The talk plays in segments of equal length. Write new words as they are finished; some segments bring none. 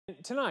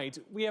tonight,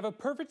 we have a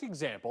perfect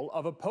example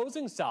of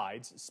opposing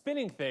sides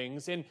spinning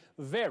things in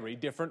very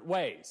different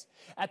ways.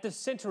 At the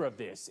center of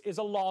this is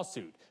a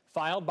lawsuit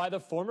filed by the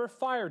former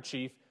fire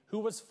chief who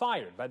was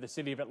fired by the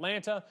city of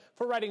Atlanta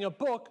for writing a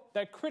book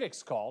that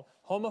critics call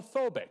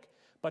homophobic.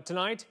 But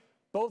tonight,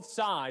 both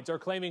sides are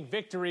claiming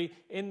victory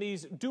in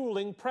these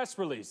dueling press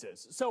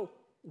releases. So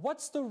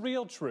what's the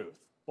real truth?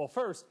 Well,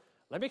 first,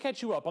 let me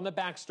catch you up on the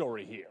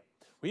backstory here.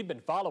 We've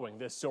been following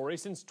this story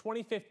since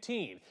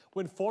 2015,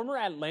 when former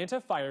Atlanta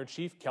Fire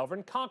Chief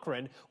Kelvin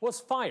Cochran was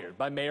fired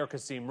by Mayor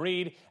Kasim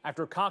Reed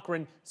after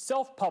Cochran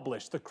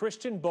self-published the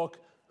Christian book,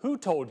 Who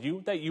Told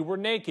You That You Were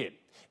Naked?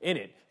 In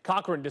it,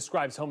 Cochran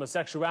describes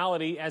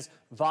homosexuality as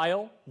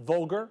vile,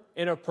 vulgar,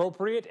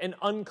 inappropriate, and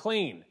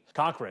unclean.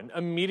 Cochran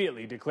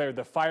immediately declared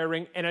the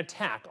firing an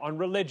attack on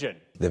religion.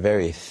 The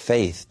very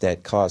faith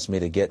that caused me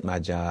to get my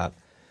job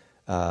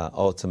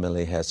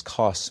ultimately has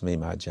cost me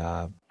my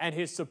job. And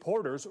his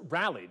supporters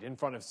rallied in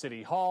front of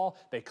City Hall.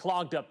 They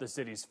clogged up the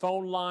city's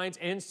phone lines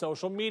and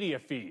social media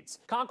feeds.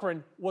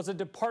 Cochran was a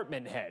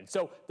department head,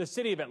 so the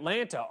city of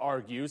Atlanta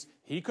argues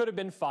he could have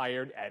been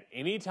fired at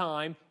any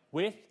time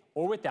with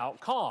or without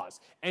cause.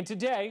 And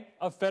today,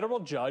 a federal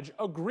judge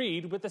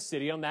agreed with the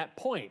city on that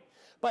point.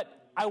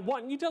 But I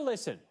want you to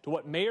listen to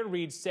what Mayor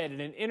Reed said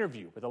in an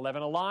interview with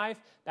 11 Alive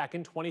back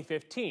in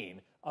 2015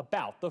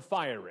 about the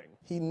firing.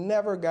 He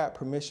never got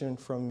permission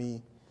from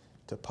me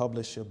to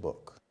publish a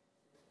book.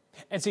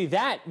 And see,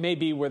 that may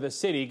be where the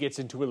city gets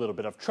into a little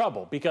bit of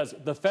trouble, because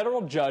the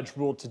federal judge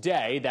ruled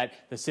today that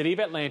the city of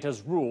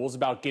Atlanta's rules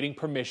about getting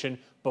permission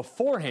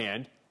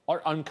beforehand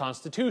are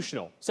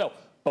unconstitutional. So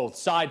both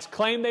sides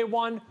claim they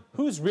won.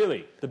 Who's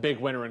really the big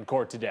winner in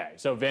court today?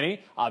 So,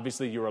 Vinny,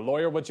 obviously you're a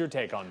lawyer. What's your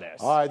take on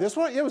this? All right, this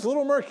one, it was a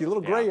little murky, a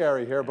little gray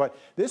area here, but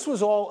this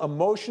was all a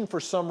motion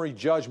for summary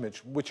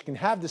judgment, which can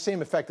have the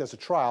same effect as a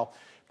trial,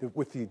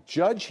 with the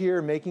judge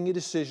here making a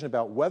decision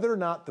about whether or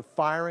not the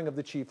firing of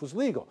the chief was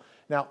legal.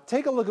 Now,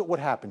 take a look at what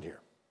happened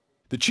here.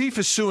 The chief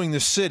is suing the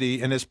city,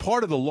 and as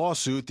part of the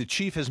lawsuit, the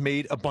chief has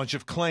made a bunch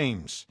of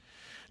claims.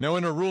 Now,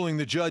 in her ruling,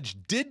 the judge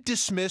did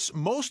dismiss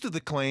most of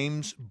the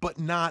claims, but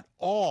not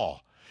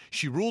all.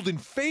 She ruled in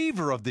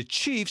favor of the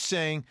chief,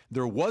 saying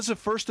there was a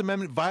First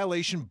Amendment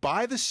violation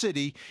by the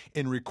city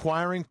in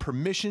requiring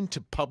permission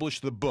to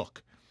publish the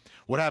book.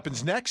 What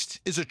happens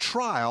next is a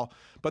trial,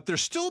 but there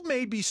still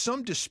may be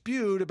some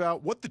dispute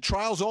about what the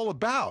trial's all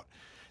about.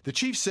 The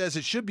chief says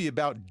it should be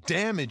about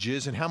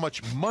damages and how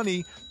much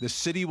money the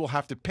city will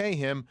have to pay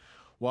him,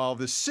 while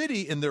the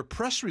city in their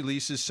press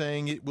release is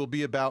saying it will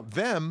be about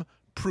them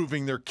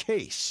proving their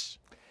case.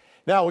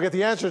 Now, we'll get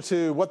the answer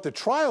to what the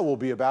trial will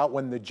be about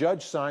when the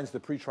judge signs the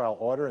pretrial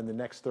order in the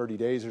next 30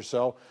 days or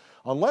so,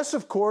 unless,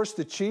 of course,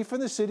 the chief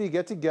and the city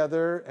get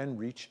together and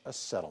reach a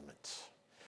settlement.